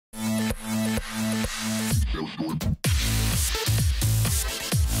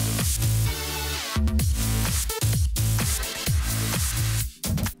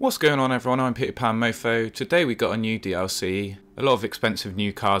What's going on everyone, I'm PetayPanMoFo. Today we got a new DLC, a lot of expensive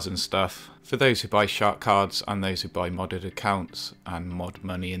new cards and stuff. For those who buy shark cards and those who buy modded accounts and mod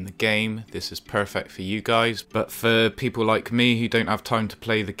money in the game, this is perfect for you guys. But for people like me who don't have time to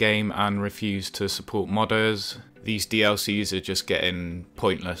play the game and refuse to support modders, these DLCs are just getting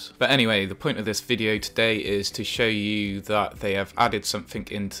pointless. But anyway, the point of this video today is to show you that they have added something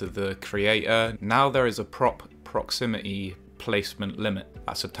into the creator. Now there is a prop proximity placement limit.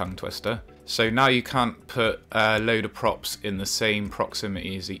 That's a tongue twister. So now you can't put a load of props in the same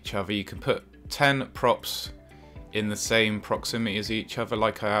proximity as each other. You can put 10 props in the same proximity as each other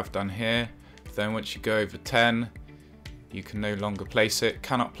like I have done here. Then once you go over 10, you can no longer place it.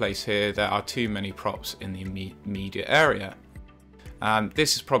 Cannot place here. There are too many props in the immediate area. And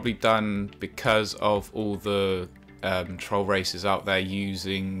this is probably done because of all the troll races out there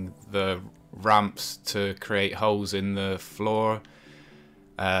using the ramps to create holes in the floor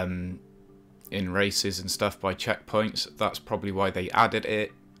in races and stuff by checkpoints. That's probably why they added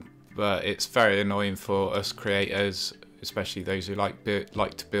it, but it's very annoying for us creators, especially those who like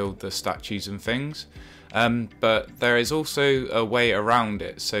to build the statues and things. But there is also a way around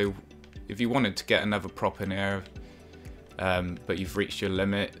it. So if you wanted to get another prop in here but you've reached your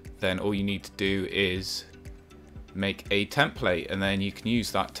limit, then all you need to do is make a template, and then you can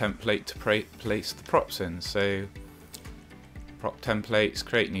use that template to place the props in. So prop templates,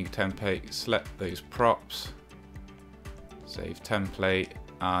 create new template, select those props, save template,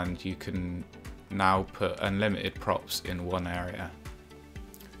 and you can now put unlimited props in one area.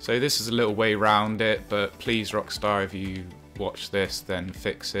 So this is a little way around it, but please Rockstar, if you watch this, then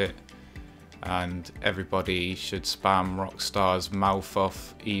fix it. And everybody should spam Rockstar's mouth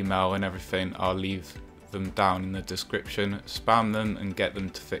off email and everything. I'll leave them down in the description. Spam them and get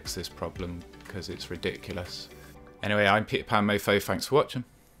them to fix this problem because it's ridiculous. Anyway, I'm PetayPanMoFo, thanks for watching.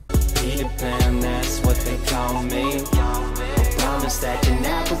 Peter Pan, that's what they call me. I promise that you'll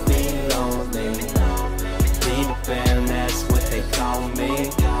never be lonely. Peter Pan, that's what they call me.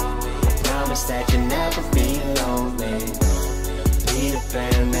 I promise that you'll never